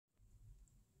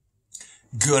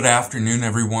Good afternoon,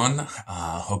 everyone.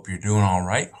 Hope you're doing all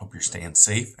right. Hope you're staying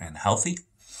safe and healthy.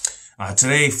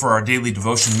 Today, for our daily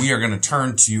devotion, we are going to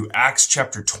turn to Acts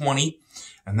chapter 20,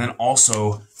 and then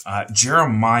also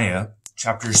Jeremiah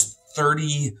chapters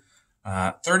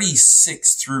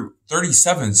 36 through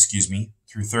 37,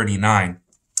 through 39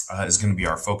 is going to be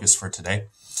our focus for today.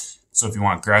 So if you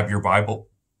want, grab your Bible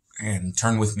and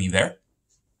turn with me there.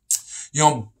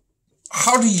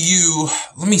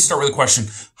 Let me start with a question.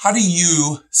 How do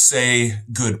you say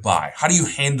goodbye? How do you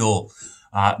handle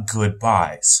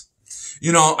goodbyes?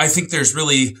 I think there's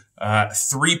really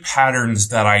three patterns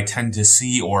that I tend to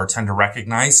see or tend to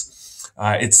recognize.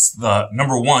 It's the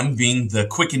number one being the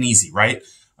quick and easy, right?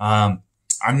 I'm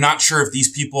not sure if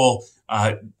these people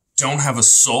don't have a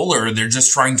soul or they're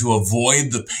just trying to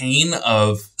avoid the pain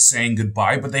of saying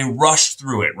goodbye, but they rush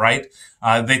through it, right?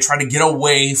 They try to get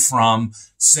away from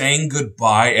saying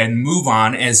goodbye and move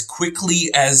on as quickly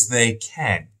as they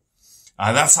can.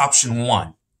 That's option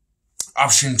one.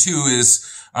 Option two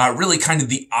is really kind of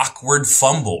the awkward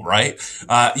fumble, right?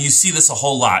 You see this a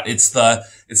whole lot. It's the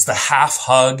half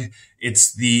hug.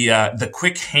 It's the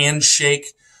quick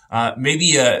handshake.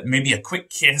 Maybe a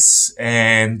quick kiss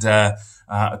and a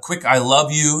quick I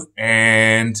love you.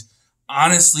 And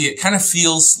honestly, it kind of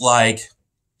feels like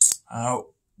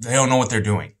they don't know what they're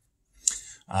doing.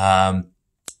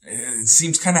 It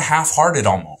seems kind of half-hearted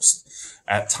almost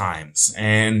at times,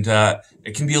 and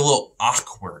it can be a little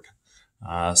awkward.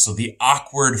 So the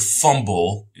awkward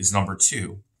fumble is number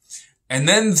two. And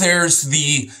then there's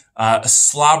the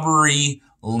slobbery,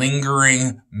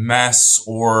 lingering mess,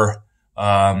 or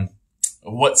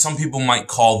what some people might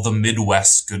call the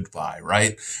Midwest goodbye,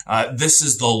 right? This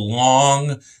is the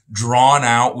long, drawn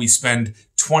out. We spend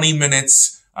 20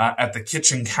 minutes at the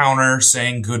kitchen counter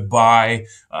saying goodbye.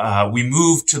 We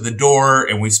move to the door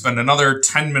and we spend another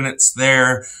 10 minutes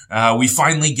there. We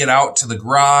finally get out to the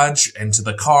garage and to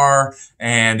the car,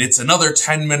 and it's another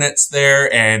 10 minutes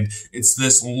there. And it's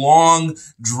this long,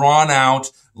 drawn out,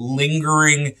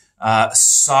 lingering,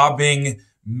 sobbing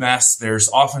mess. There's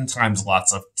oftentimes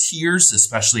lots of tears,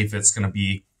 especially if it's going to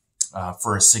be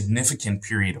for a significant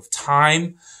period of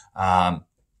time.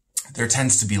 There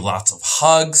tends to be lots of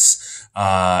hugs.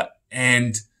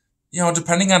 And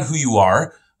depending on who you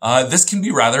are, this can be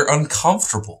rather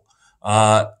uncomfortable.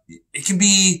 It can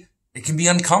be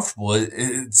uncomfortable.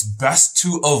 It's best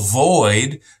to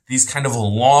avoid these kind of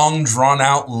long, drawn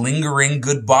out, lingering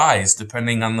goodbyes,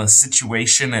 depending on the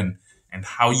situation and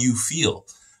how you feel.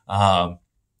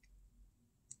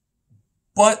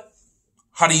 But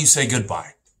how do you say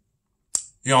goodbye?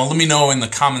 Let me know in the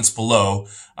comments below,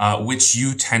 which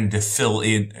you tend to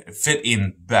fit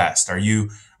in best. Are you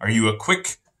a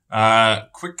quick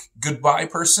goodbye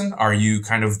person? Are you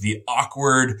kind of the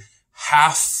awkward,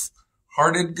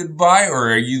 half-hearted goodbye,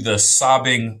 or are you the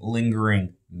sobbing,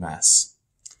 lingering mess?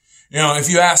 If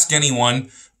you ask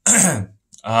anyone,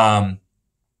 I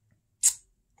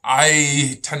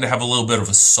tend to have a little bit of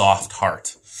a soft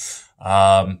heart.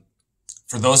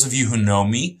 For those of you who know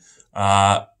me,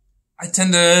 I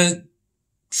tend to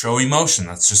show emotion.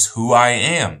 That's just who I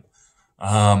am.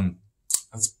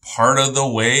 That's part of the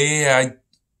way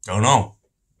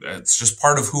it's just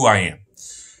part of who I am.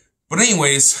 But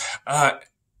anyways,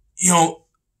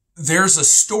 there's a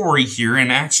story here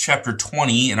in Acts chapter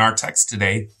 20 in our text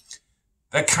today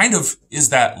that kind of is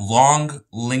that long,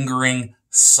 lingering,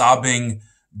 sobbing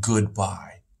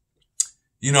goodbye.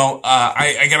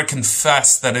 I gotta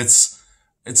confess that it's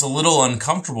a little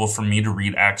uncomfortable for me to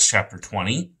read Acts chapter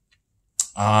 20.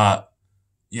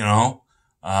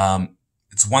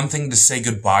 It's one thing to say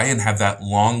goodbye and have that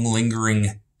long,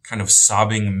 lingering, kind of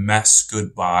sobbing mess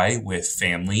goodbye with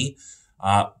family.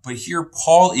 But here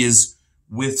Paul is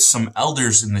with some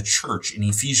elders in the church in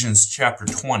Ephesians chapter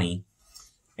 20,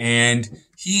 and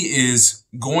he is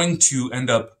going to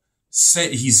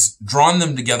he's drawn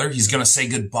them together. He's going to say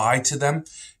goodbye to them.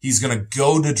 He's going to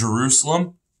go to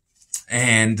Jerusalem.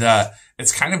 And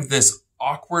it's kind of this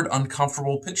awkward,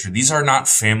 uncomfortable picture. These are not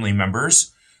family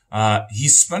members.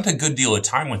 He's spent a good deal of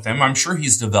time with them. I'm sure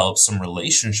he's developed some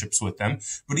relationships with them.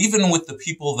 But even with the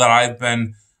people that I've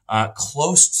been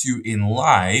close to in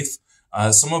life,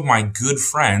 some of my good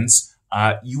friends,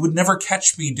 you would never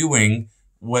catch me doing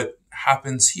what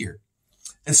happens here.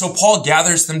 And so Paul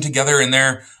gathers them together in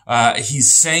there.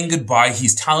 He's saying goodbye.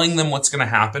 He's telling them what's going to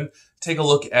happen. Take a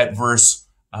look at verse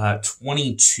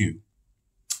 22.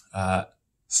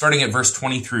 Starting at verse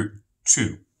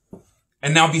 22.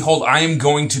 And now behold, I am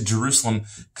going to Jerusalem,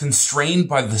 constrained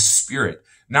by the Spirit,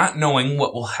 not knowing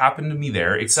what will happen to me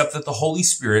there, except that the Holy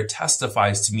Spirit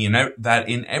testifies to me that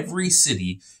in every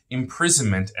city,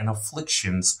 imprisonment and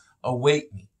afflictions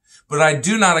await me. But I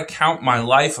do not account my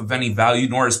life of any value,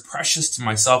 nor as precious to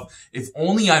myself, if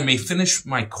only I may finish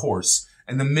my course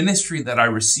and the ministry that I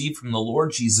received from the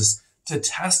Lord Jesus to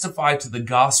testify to the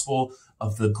gospel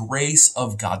of the grace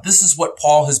of God. This is what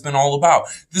Paul has been all about.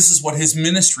 This is what his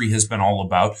ministry has been all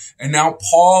about. And now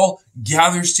Paul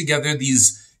gathers together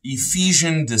these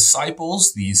Ephesian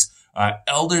disciples, these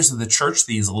elders of the church,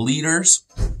 these leaders,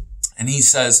 and he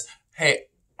says, hey,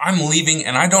 I'm leaving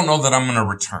and I don't know that I'm going to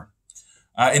return.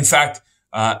 In fact,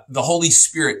 the Holy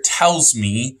Spirit tells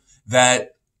me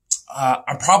that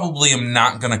I probably am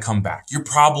not going to come back. You're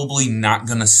probably not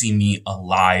going to see me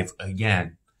alive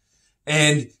again.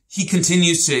 And he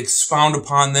continues to expound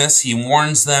upon this. He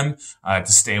warns them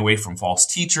to stay away from false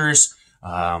teachers.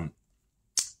 And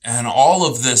all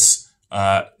of this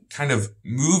kind of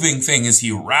moving thing as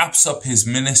he wraps up his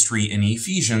ministry in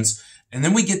Ephesians. And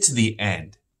then we get to the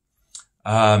end.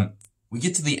 We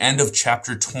get to the end of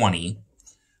chapter 20.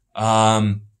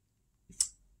 And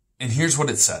here's what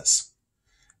it says.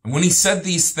 And when he said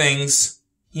these things,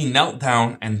 he knelt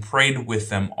down and prayed with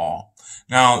them all.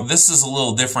 Now, this is a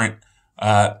little different.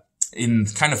 In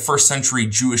kind of first century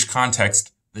Jewish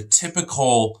context, the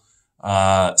typical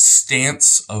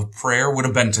stance of prayer would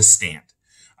have been to stand.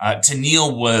 To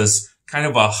kneel was kind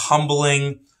of a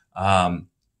humbling,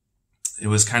 it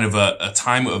was kind of a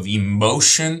time of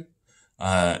emotion.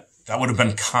 That would have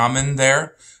been common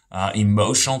there,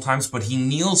 emotional times, but he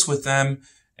kneels with them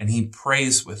and he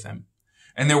prays with them.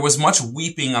 And there was much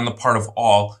weeping on the part of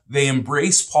all. They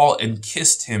embraced Paul and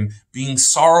kissed him, being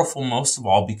sorrowful most of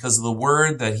all because of the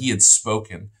word that he had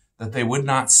spoken, that they would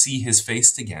not see his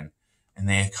face again. And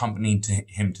they accompanied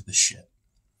him to the ship.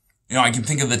 You know, I can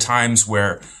think of the times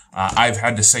where I've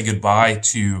had to say goodbye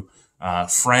to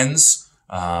friends,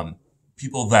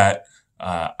 people that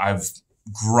I've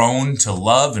grown to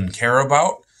love and care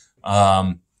about.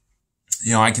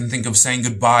 You know, I can think of saying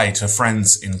goodbye to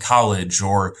friends in college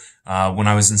or when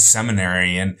I was in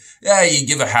seminary, and yeah, you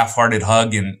give a half-hearted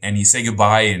hug and you say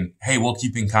goodbye and hey, we'll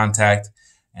keep in contact.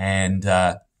 And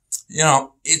you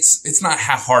know, it's not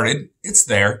half-hearted, it's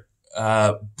there,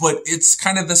 but it's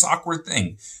kind of this awkward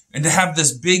thing. And to have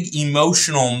this big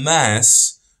emotional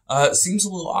mess seems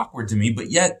a little awkward to me, but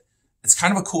yet it's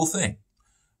kind of a cool thing.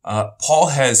 Paul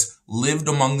has lived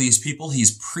among these people.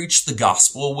 He's preached the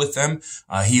gospel with them.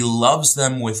 He loves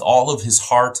them with all of his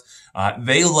heart.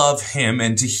 They love him.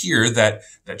 And to hear that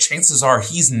chances are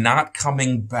he's not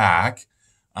coming back,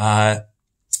 it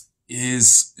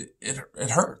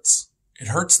hurts. It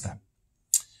hurts them.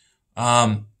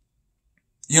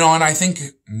 You know, and I think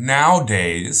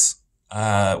nowadays,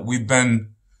 we've been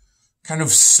kind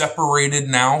of separated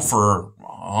now for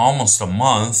almost a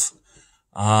month.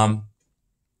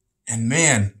 And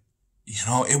man, you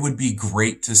know, it would be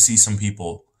great to see some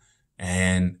people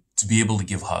and to be able to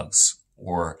give hugs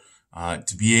or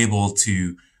to be able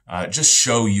to just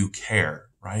show you care,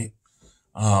 right?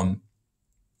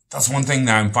 That's one thing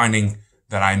that I'm finding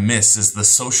that I miss is the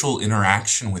social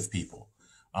interaction with people.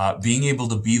 Being able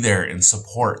to be there and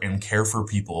support and care for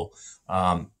people,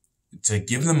 to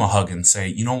give them a hug and say,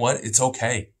 you know what, it's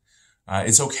okay.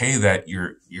 It's okay that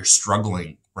you're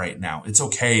struggling right now. It's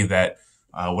okay that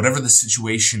whatever the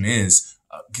situation is,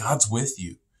 God's with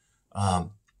you.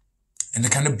 And to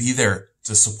kind of be there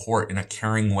to support in a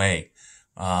caring way.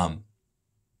 And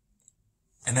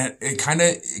it kind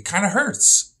of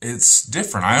hurts. It's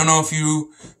different. I don't know if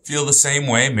you feel the same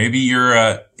way. Maybe you're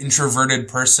a introverted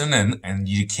person and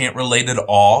you can't relate at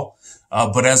all.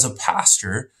 But as a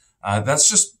pastor, that's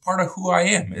just part of who I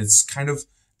am. It's kind of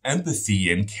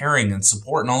empathy and caring and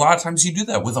support. And a lot of times you do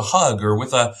that with a hug or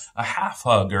with a half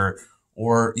hug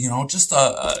or, you know, just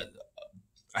a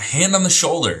hand on the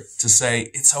shoulder to say,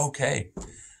 it's okay.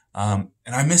 And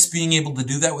I miss being able to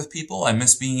do that with people. I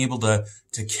miss being able to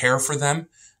care for them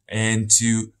and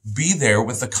to be there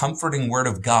with the comforting word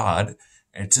of God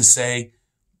and to say,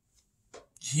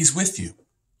 he's with you,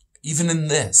 even in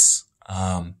this.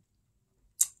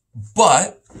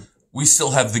 But we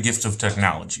still have the gift of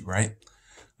technology, right?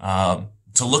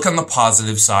 To look on the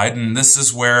positive side. And this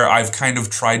is where I've kind of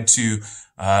tried to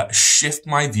shift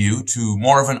my view to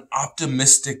more of an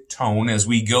optimistic tone as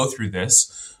we go through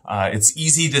this. It's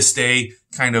easy to stay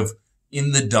kind of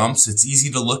in the dumps. It's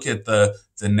easy to look at the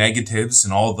negatives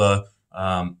and all the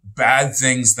bad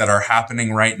things that are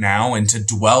happening right now and to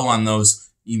dwell on those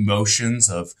emotions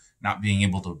of not being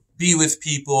able to be with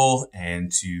people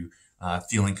and to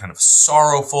feeling kind of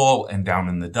sorrowful and down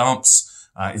in the dumps.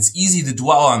 It's easy to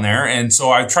dwell on there. And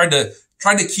so I've tried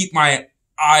to keep my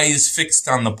eyes fixed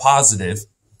on the positive.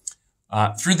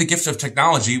 Through the gift of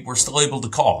technology, we're still able to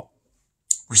call.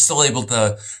 we're still able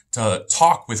to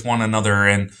talk with one another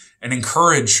and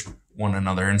encourage one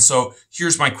another. And so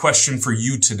here's my question for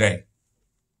you today.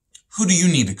 Who do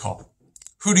you need to call?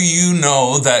 Who do you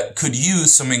know that could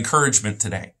use some encouragement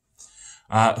today?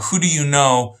 Who do you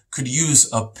know could use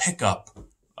a pickup?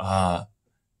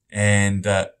 And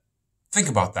think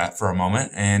about that for a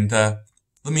moment. And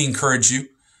let me encourage you.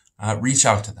 Reach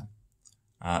out to them.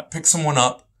 Pick someone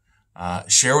up.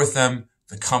 Share with them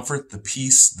the comfort, the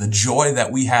peace, the joy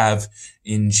that we have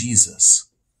in Jesus.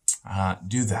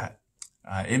 Do that.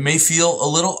 It may feel a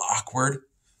little awkward.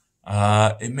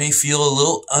 It may feel a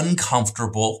little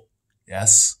uncomfortable.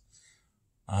 Yes.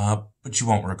 But you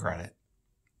won't regret it.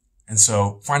 And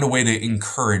so find a way to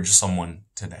encourage someone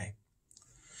today.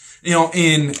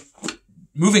 In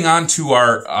moving on to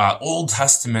our Old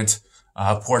Testament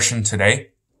portion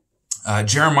today,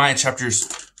 Jeremiah chapters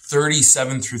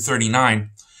 37 through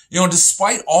 39,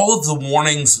 despite all of the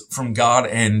warnings from God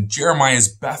and Jeremiah's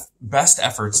best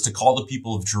efforts to call the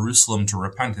people of Jerusalem to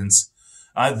repentance,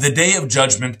 the day of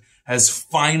judgment has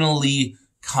finally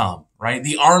come, right?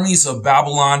 The armies of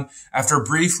Babylon, after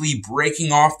briefly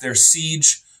breaking off their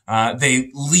siege, they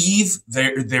leave.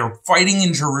 They're fighting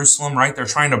in Jerusalem, right? They're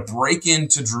trying to break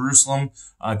into Jerusalem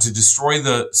to destroy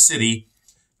the city.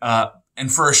 And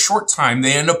for a short time,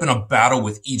 they end up in a battle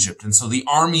with Egypt. And so the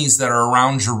armies that are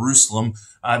around Jerusalem,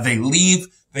 they leave,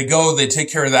 they go, they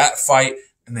take care of that fight,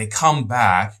 and they come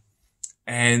back.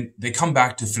 And they come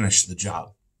back to finish the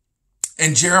job.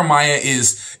 And Jeremiah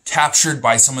is captured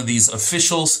by some of these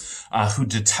officials who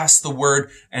detest the word.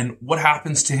 And what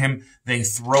happens to him? They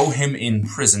throw him in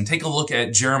prison. Take a look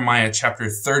at Jeremiah chapter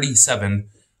 37,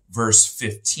 verse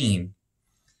 15.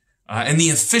 And the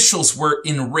officials were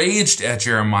enraged at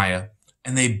Jeremiah,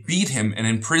 and they beat him and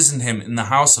imprisoned him in the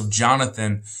house of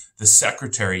Jonathan, the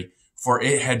secretary, for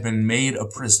it had been made a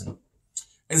prison.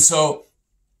 And so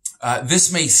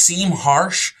this may seem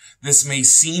harsh. This may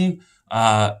seem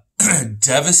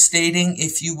devastating,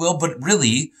 if you will, but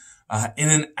really, in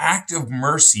an act of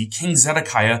mercy, King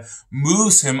Zedekiah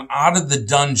moves him out of the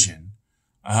dungeon,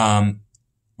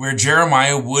 where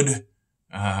Jeremiah would,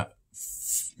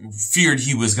 feared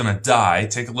he was going to die.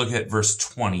 Take a look at verse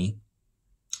 20.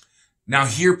 Now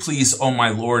hear, please, O my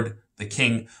Lord, the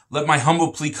king, let my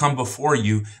humble plea come before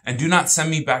you, and do not send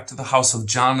me back to the house of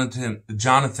Jonathan,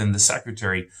 the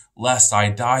secretary, lest I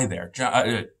die there.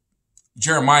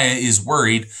 Jeremiah is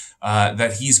worried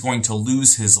that he's going to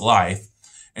lose his life.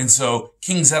 And so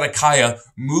King Zedekiah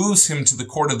moves him to the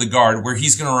court of the guard, where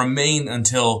he's going to remain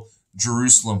until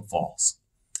Jerusalem falls.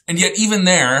 And yet even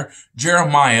there,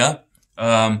 Jeremiah,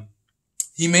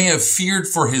 he may have feared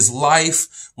for his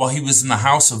life while he was in the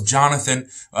house of Jonathan,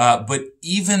 but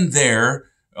even there,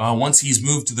 once he's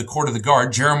moved to the court of the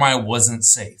guard, Jeremiah wasn't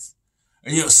safe.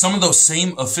 Some of those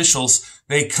same officials,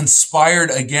 they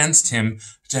conspired against him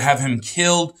to have him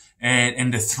killed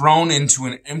and to thrown into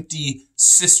an empty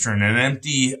cistern, an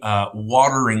empty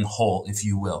watering hole, if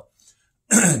you will.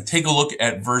 Take a look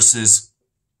at verses,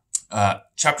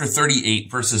 chapter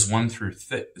 38, verses 1 through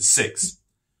 6.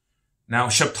 Now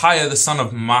Sheptiah the son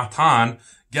of Matan,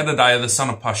 Gedaliah the son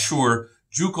of Pashur,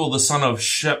 Jukal the son of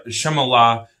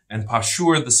Shemelah, and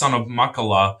Pashur the son of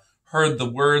Makalah heard the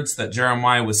words that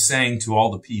Jeremiah was saying to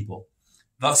all the people.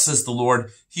 Thus says the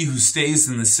Lord, he who stays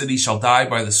in the city shall die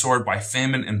by the sword, by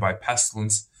famine, and by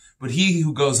pestilence. But he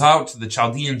who goes out to the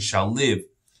Chaldeans shall live.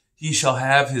 He shall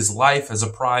have his life as a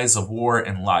prize of war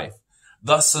and life.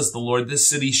 Thus says the Lord, this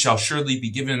city shall surely be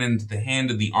given into the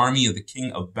hand of the army of the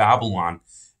king of Babylon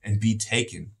and be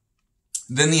taken.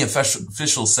 Then the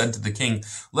officials said to the king,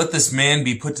 let this man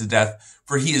be put to death,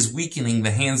 for he is weakening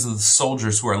the hands of the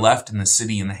soldiers who are left in the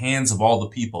city and the hands of all the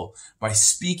people by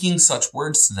speaking such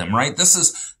words to them, right? This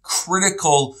is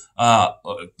critical, kind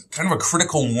of a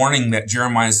critical warning that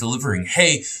Jeremiah is delivering.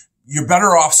 Hey, you're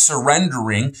better off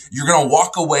surrendering. You're going to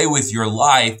walk away with your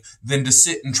life than to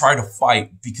sit and try to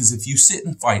fight. Because if you sit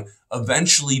and fight,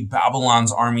 eventually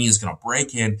Babylon's army is going to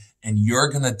break in and you're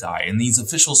going to die. And these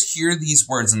officials hear these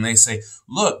words and they say,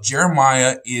 look,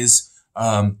 Jeremiah is,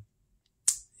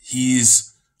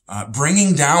 he's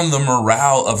bringing down the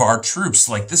morale of our troops.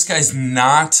 Like, this guy's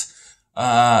not,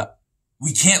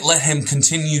 we can't let him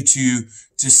continue to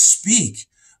speak,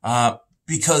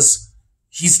 because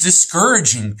he's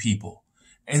discouraging people.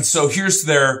 And so here's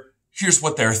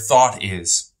what their thought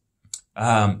is.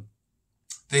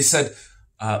 They said,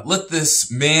 let this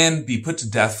man be put to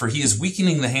death, for he is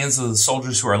weakening the hands of the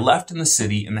soldiers who are left in the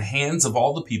city and the hands of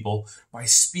all the people by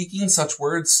speaking such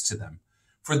words to them.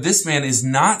 For this man is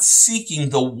not seeking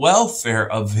the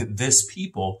welfare of this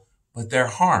people, but their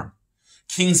harm.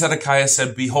 King Zedekiah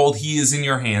said, behold, he is in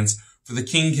your hands. for the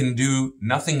king can do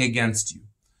nothing against you.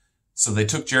 So they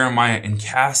took Jeremiah and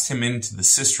cast him into the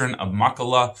cistern of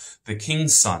Machpelah, the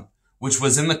king's son, which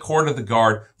was in the court of the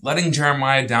guard, letting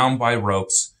Jeremiah down by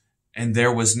ropes. And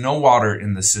there was no water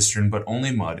in the cistern, but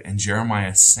only mud, and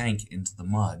Jeremiah sank into the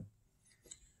mud.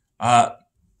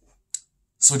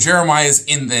 So Jeremiah is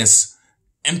in this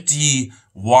empty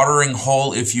watering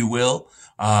hole, if you will.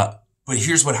 But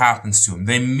here's what happens to him.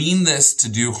 They mean this to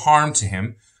do harm to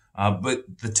him.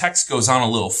 But the text goes on a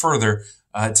little further.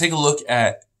 Take a look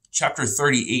at chapter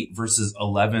 38, verses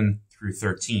 11 through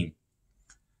 13.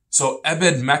 So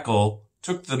Ebed-Melech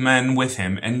took the men with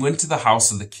him and went to the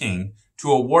house of the king, to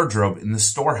a wardrobe in the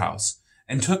storehouse,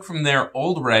 and took from there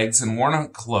old rags and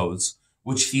worn-out clothes,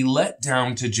 which he let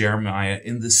down to Jeremiah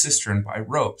in the cistern by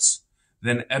ropes.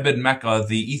 Then Ebed-Melech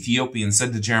the Ethiopian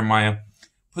said to Jeremiah,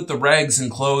 "Put the rags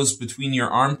and clothes between your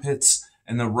armpits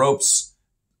and the ropes."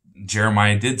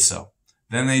 Jeremiah did so.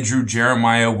 Then they drew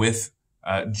Jeremiah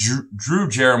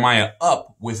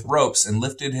up with ropes and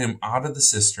lifted him out of the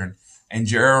cistern, and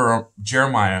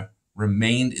Jeremiah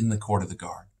remained in the court of the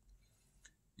guard.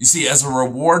 You see, as a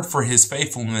reward for his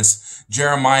faithfulness,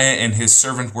 Jeremiah and his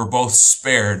servant were both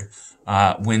spared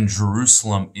when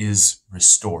Jerusalem is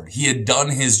restored. He had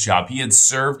done his job. He had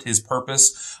served his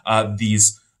purpose.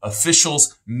 These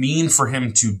officials mean for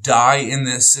him to die in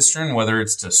this cistern, whether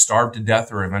it's to starve to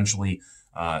death or eventually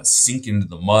sink into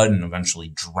the mud and eventually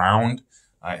drowned.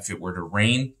 If it were to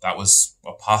rain, that was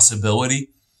a possibility.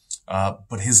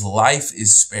 But his life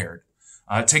is spared.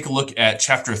 Take a look at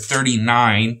chapter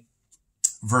 39,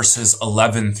 verses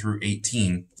 11 through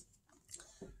 18.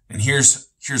 And here's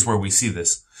where we see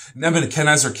this.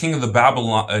 Nebuchadnezzar, king of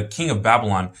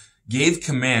Babylon, gave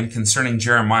command concerning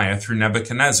Jeremiah through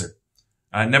Nebuchadnezzar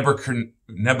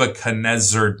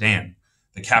Dan,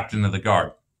 the captain of the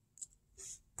guard.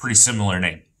 Pretty similar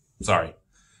name. Sorry.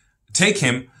 Take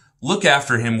him, look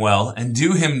after him well, and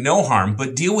do him no harm,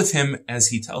 but deal with him as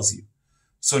he tells you.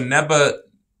 So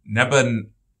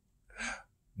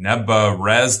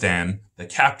Nebuchadnezzar, the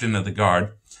captain of the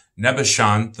guard,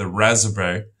 Nebushan, the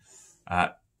Rezabah,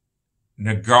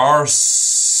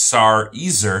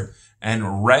 Negar-Sarezer, and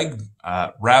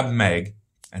Rabmeg,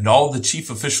 and all the chief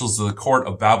officials of the court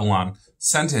of Babylon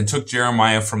sent and took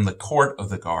Jeremiah from the court of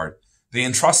the guard. They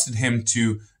entrusted him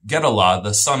to Gedaliah,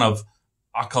 the son of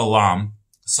Achalam,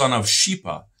 son of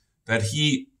Shaphan, that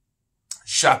he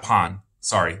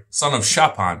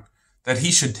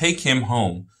should take him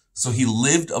home. So he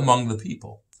lived among the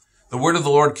people. The word of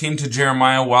the Lord came to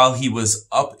Jeremiah while he was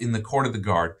up in the court of the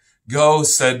guard. Go,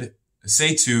 say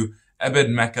to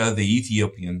Ebed-Melech the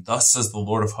Ethiopian, "Thus says the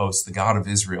Lord of hosts, the God of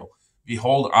Israel,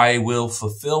 behold, I will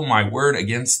fulfill my word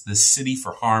against this city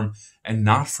for harm and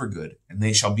not for good, and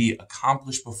they shall be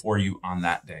accomplished before you on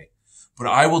that day. But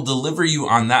I will deliver you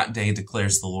on that day,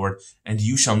 declares the Lord, and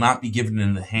you shall not be given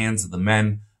in the hands of the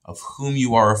men of whom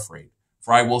you are afraid.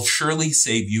 For I will surely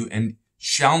save you, and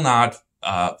shall not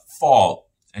fall,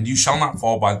 and you shall not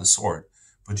fall by the sword,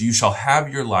 but you shall have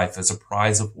your life as a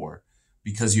prize of war,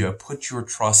 because you have put your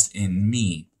trust in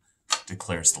me,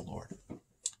 declares the Lord."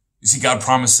 You see, God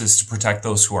promises to protect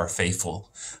those who are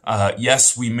faithful.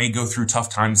 Yes, we may go through tough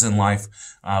times in life.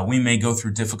 We may go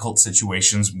through difficult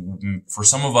situations. For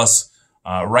some of us,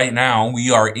 right now, we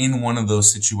are in one of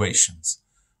those situations.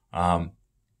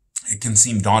 It can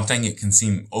seem daunting. It can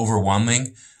seem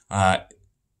overwhelming.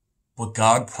 But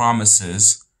God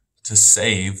promises to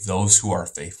save those who are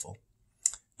faithful.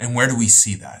 And where do we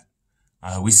see that?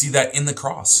 We see that in the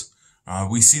cross.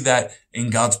 We see that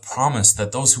in God's promise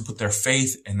that those who put their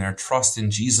faith and their trust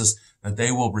in Jesus, that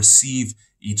they will receive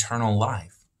eternal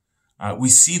life. We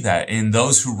see that in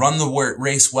those who run the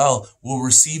race well will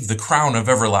receive the crown of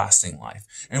everlasting life.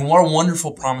 And what a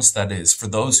wonderful promise that is for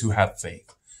those who have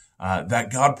faith.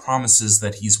 That God promises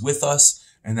that he's with us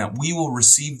and that we will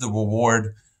receive the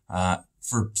reward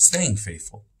for staying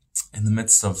faithful in the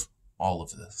midst of all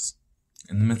of this,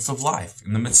 in the midst of life,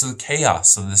 in the midst of the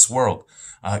chaos of this world.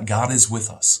 God is with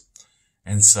us.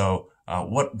 And so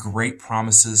what great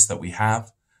promises that we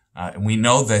have. And we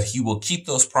know that he will keep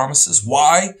those promises.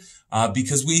 Why?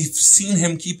 Because we've seen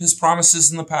him keep his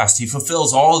promises in the past. He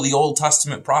fulfills all of the Old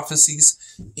Testament prophecies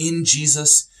in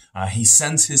Jesus. He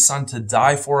sends his son to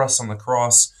die for us on the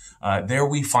cross. There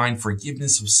we find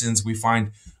forgiveness of sins. We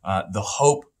find the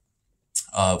hope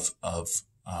of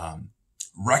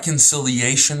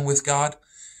reconciliation with God.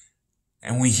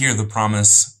 And we hear the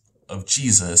promise of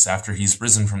Jesus after he's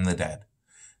risen from the dead,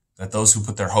 that those who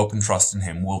put their hope and trust in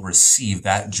him will receive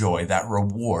that joy, that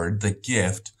reward, the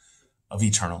gift of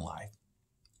eternal life.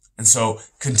 And so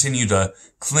continue to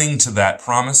cling to that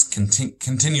promise,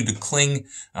 continue to cling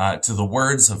to the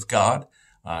words of God,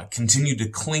 continue to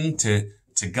cling to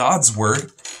God's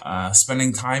word,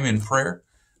 spending time in prayer,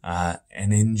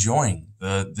 and enjoying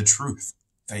the truth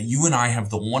that you and I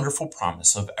have the wonderful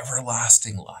promise of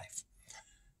everlasting life.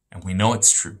 And we know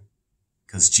it's true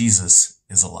because Jesus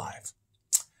is alive.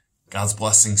 God's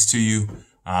blessings to you.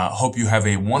 Hope you have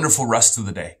a wonderful rest of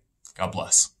the day. God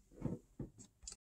bless.